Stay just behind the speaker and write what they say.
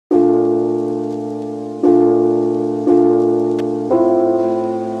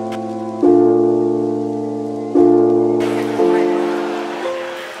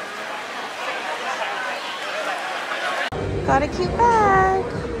got a cute bag.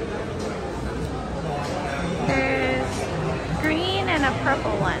 There's green and a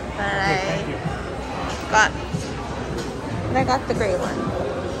purple one, but I got the gray one.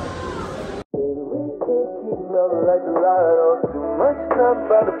 Too much time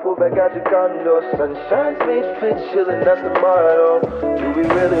about to pull back out your condo. Sunshine's made fit, chillin', that's the motto. Do we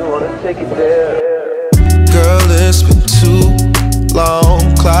really wanna take it there? Girl, it's been too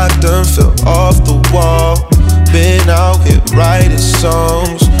long. Clock done fell off the wall. Been out here writing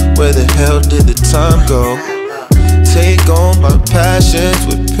songs. Where the hell did the time go? Take on my passions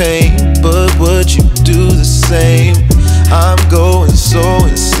with pain, but would you do the same? I'm going so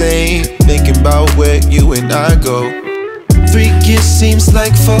insane, thinking about where you and I go. 3 years seems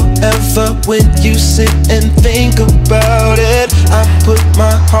like forever when you sit and think about it. I put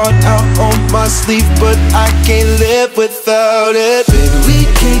my heart out on my sleeve, but I can't live without it. Baby, we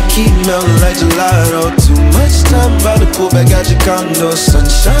can't keep melting like gelato. Too much time about to pull back out your condo.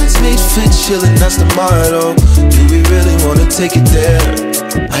 Sunshine's made fit, chillin', that's the motto. Do we really wanna take it there?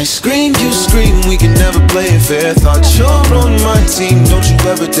 I scream, you scream, we can never play it fair. Thought you're on my team, don't you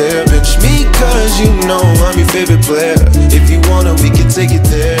ever dare bench me, cause you know I'm your favorite player. If you wanna, we can take it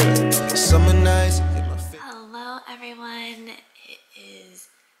there. Summer nights. Hello everyone, it is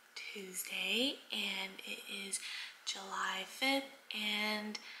Tuesday and it is July 5th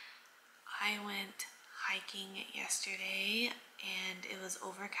and I went hiking yesterday and it was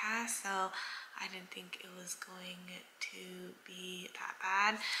overcast, so I didn't think it was going to be that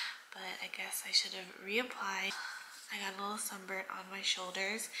bad, but I guess I should have reapplied. I got a little sunburn on my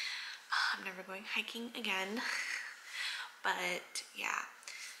shoulders. I'm never going hiking again. But yeah,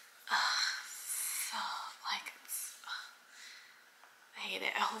 so like I hate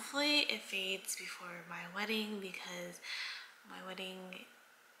it. Hopefully it fades before my wedding, because my wedding,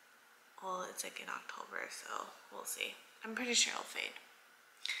 well, it's like in October, so we'll see. I'm pretty sure it'll fade.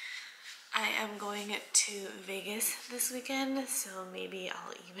 I am going to Vegas this weekend, so maybe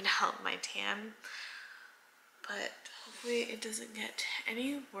I'll even out my tan, but hopefully it doesn't get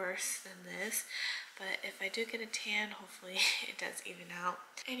any worse than this. But if I do get a tan, hopefully it does even out.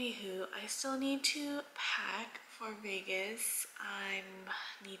 Anywho, I still need to pack for Vegas. I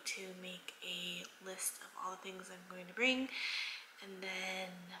need to make a list of all the things I'm going to bring, and then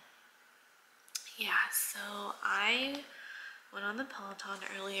yeah, so I went on the Peloton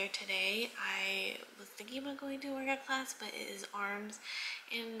earlier today. I was thinking about going to a workout class, but it is arms,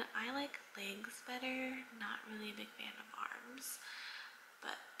 and I like legs better. Not really a big fan of arms,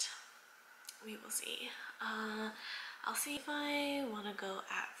 but we will see. I'll see if I want to go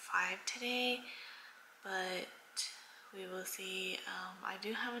at 5 today, but we will see. I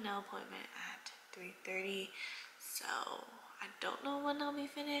do have a nail appointment at 3:30, so I don't know when I'll be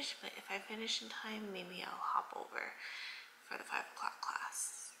finished, but if I finish in time, maybe I'll hop over for the 5 o'clock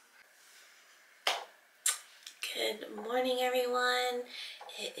class. Good morning everyone.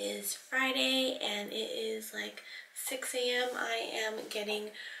 It is Friday and it is like 6 a.m. I am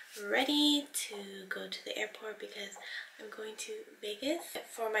getting ready to go to the airport because I'm going to Vegas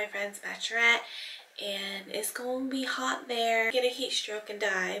for my friend's bachelorette, and it's going to be hot there. Get a heat stroke and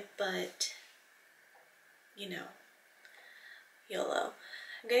die, but you know, YOLO.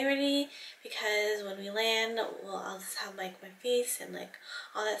 I'm getting ready because when we land, well, I'll just have like my face and like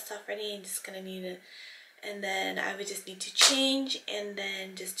all that stuff ready. I'm just gonna need it, and then I would just need to change and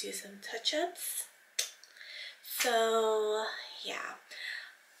then just do some touch-ups. So yeah,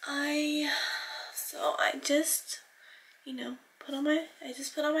 I just, you know, put on my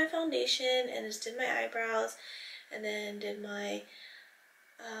foundation and just did my eyebrows, and then did my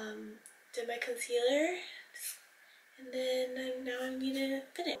concealer. And then now I need to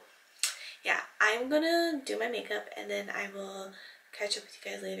finish. Yeah, I'm gonna do my makeup and then I will catch up with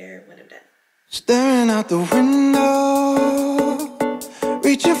you guys later when I'm done. Staring out the window,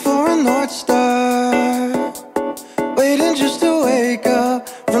 reaching for a North Star, waiting just to wake up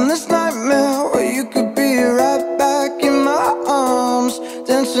from this nightmare where you could be right back in my arms,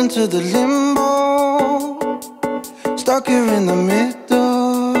 dancing to the limbo, stuck here in the middle.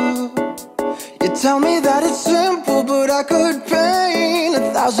 You tell me that it's simple, but I could paint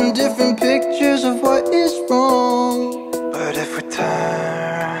 1,000 different pictures of what is wrong. But if we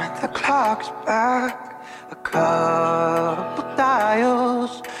turn the clocks back a couple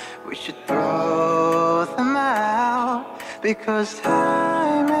dials, we should throw them out, because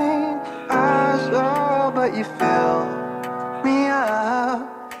time ain't ours, oh, but you fill me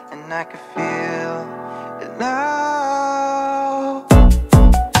up, and I can feel it now.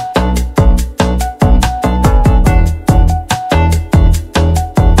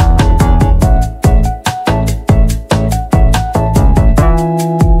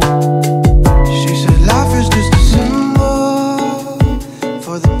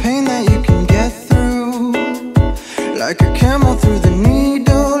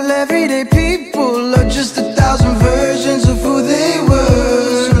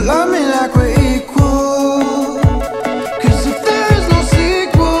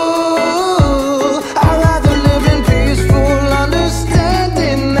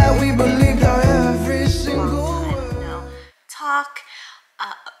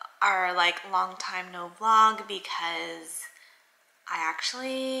 are like long time no vlog because I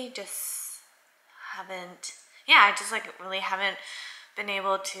actually just haven't, yeah, I just like really haven't been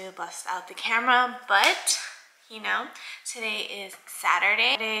able to bust out the camera. But you know, today is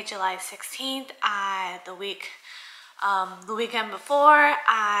Saturday, July 16th. The weekend before,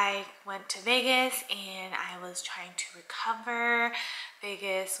 I went to Vegas and I was trying to recover.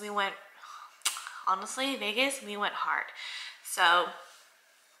 Vegas, we went hard. So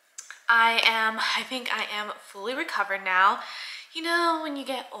I think I am fully recovered now. You know, when you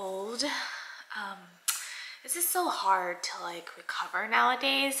get old, it's just so hard to like recover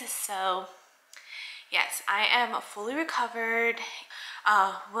nowadays. So yes, I am fully recovered.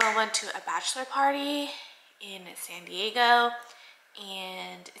 Will went to a bachelor party in San Diego,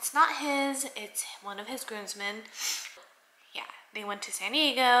 and it's not his, it's one of his groomsmen. Yeah, they went to San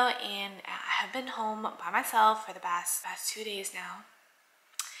Diego, and I have been home by myself for the past 2 days now.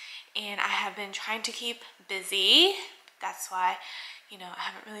 And I have been trying to keep busy. That's why, you know, I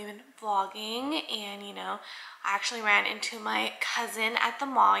haven't really been vlogging. And, you know, I actually ran into my cousin at the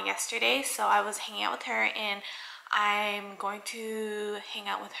mall yesterday. So I was hanging out with her, and I'm going to hang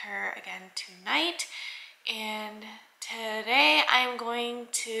out with her again tonight. And today I'm going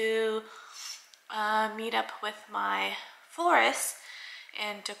to meet up with my florist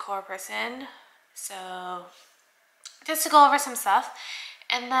and decor person. So just to go over some stuff.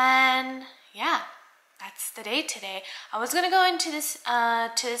 And then, yeah, that's the day today. I was gonna go into this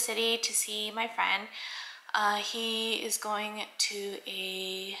to the city to see my friend. He's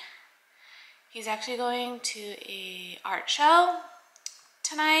actually going to a art show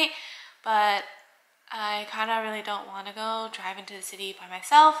tonight, but I kind of really don't want to go drive into the city by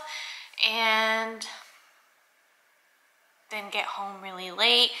myself and then get home really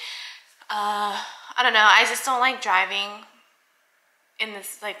late. I don't know, I just don't like driving in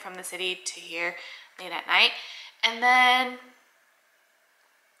this, like from the city to here late at night. And then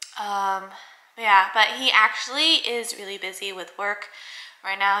yeah, but he actually is really busy with work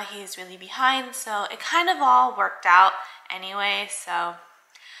right now. He's really behind, so it kind of all worked out anyway. So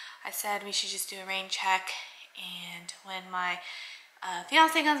I said we should just do a rain check, and when my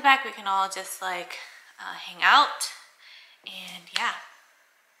fiance comes back, we can all just like hang out. And yeah,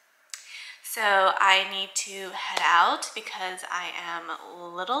 so I need to head out because I am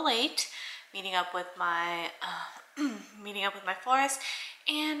a little late meeting up with my florist.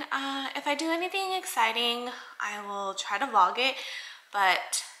 And if I do anything exciting, I will try to vlog it.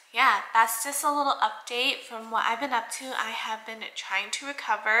 But yeah, that's just a little update from what I've been up to. I have been trying to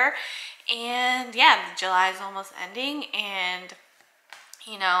recover, and yeah, July is almost ending, and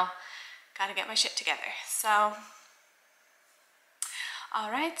you know, gotta get my shit together. So all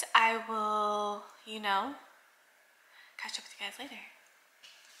right, I will, you know, catch up with you guys later.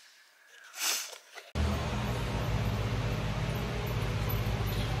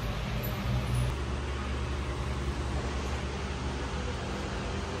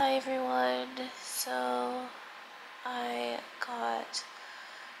 Hi everyone, so I got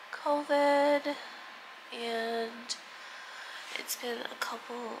COVID, and it's been a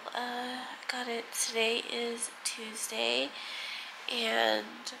couple, I got it, today is Tuesday, and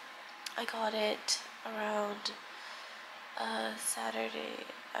I got it around Saturday.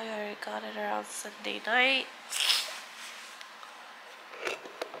 I already got it around Sunday night.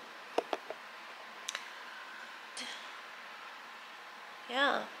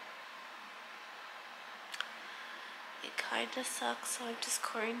 Yeah, it kinda sucks, so I'm just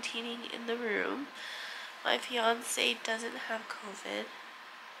quarantining in the room. My fiance doesn't have COVID.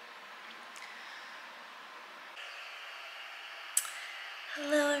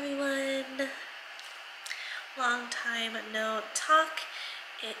 Hello everyone. Long time no talk.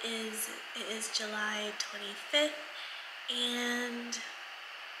 It is July 25th, and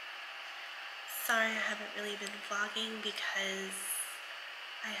sorry I haven't really been vlogging because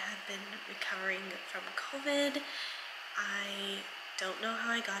I have been recovering from COVID. I don't know how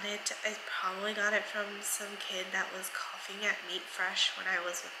I got it. I probably got it from some kid that was coughing at Meat Fresh when I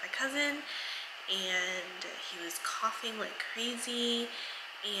was with my cousin, and he was coughing like crazy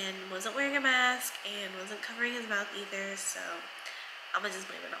and wasn't wearing a mask and wasn't covering his mouth either, so I'm gonna just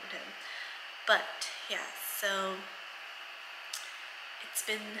blame it on him. But yeah, so it's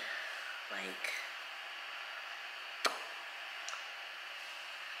been like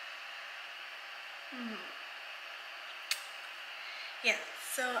yeah,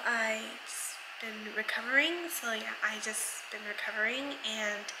 so I just been recovering. So yeah, I just been recovering,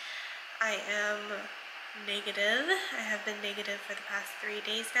 and I am negative. I have been negative for the past 3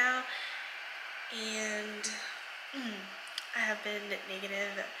 days now, and I have been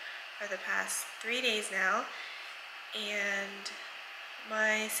negative for the past 3 days now, and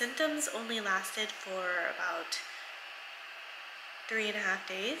my symptoms only lasted for about 3.5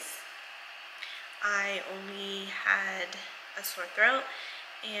 days. I only had a sore throat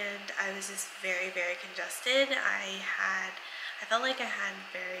and I was just very congested. I felt like I had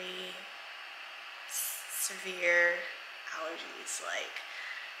very severe allergies. Like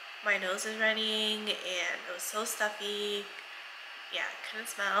my nose was running and it was so stuffy. Yeah, couldn't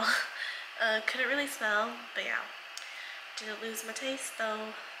smell. Couldn't really smell, but yeah. Didn't lose my taste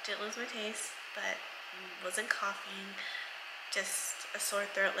though. Didn't lose my taste, but wasn't coughing. Just a sore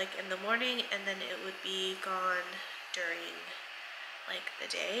throat like in the morning, and then it would be gone during like the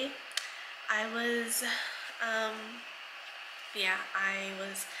day. I was I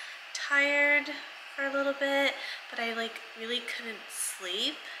was tired for a little bit, but I like really couldn't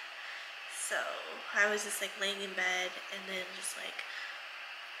sleep, so I was just like laying in bed and then just like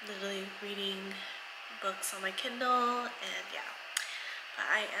literally reading books on my Kindle. And yeah, but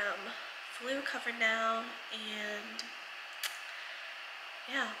I am fully recovered now, and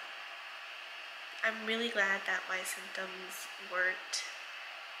yeah, I'm really glad that my symptoms weren't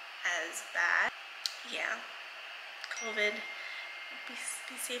as bad. Yeah, COVID,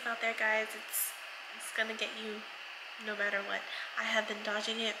 be safe out there, guys. It's gonna get you no matter what. I have been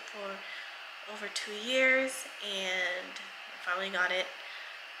dodging it for over 2 years and I finally got it.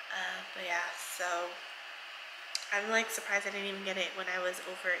 But yeah, so I'm like surprised I didn't even get it when I was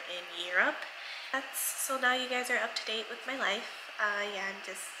over in Europe. So now you guys are up to date with my life. Yeah, I'm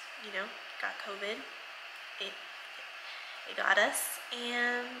just, you know, got COVID. It got us,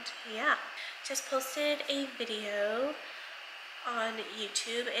 and yeah, just posted a video on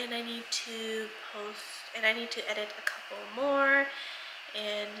YouTube, and I need to edit a couple more.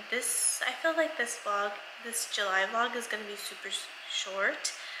 And this, I feel like this July vlog is gonna be super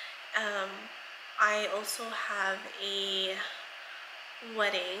short. I also have a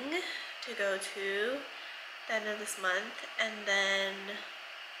wedding to go to the end of this month, and then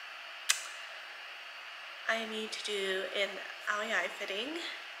I need to do an eye fitting.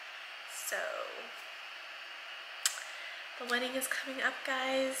 So the wedding is coming up,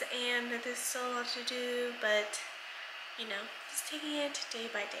 guys, and there's still a lot to do, but you know, just taking it day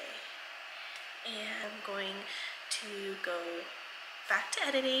by day. And I'm going to go back to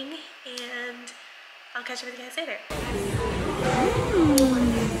editing, and I'll catch up with you guys later.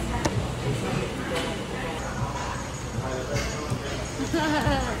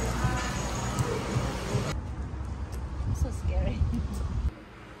 So scary.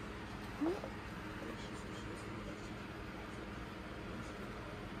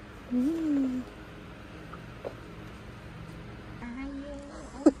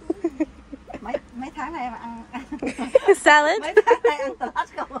 Mấy tháng này em ăn Salad? mấy tháng này ăn salad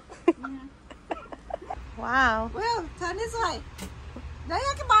không? Wow. Well, turn this way. Đấy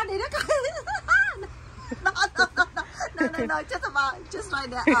cái bàn này nó coi. No, just right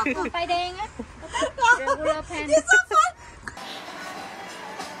there. Tay đen á. Regular pen. It's so fun.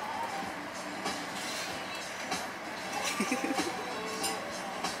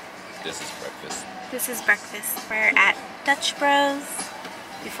 This is breakfast. This is breakfast. We're at Dutch Bros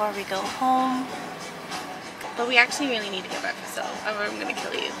before we go home. But we actually really need to get breakfast, so I'm gonna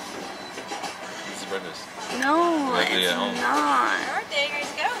kill you. This is breakfast. No, it's at home. not. Alright, there you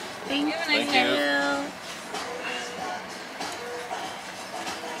guys go. Thank Thank you. you.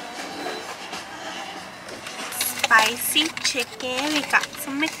 Spicy chicken. We got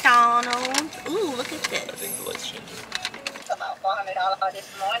some McDonald's. Ooh, look at I this. think the light's changing. It's about $400 this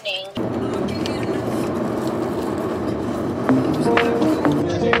morning.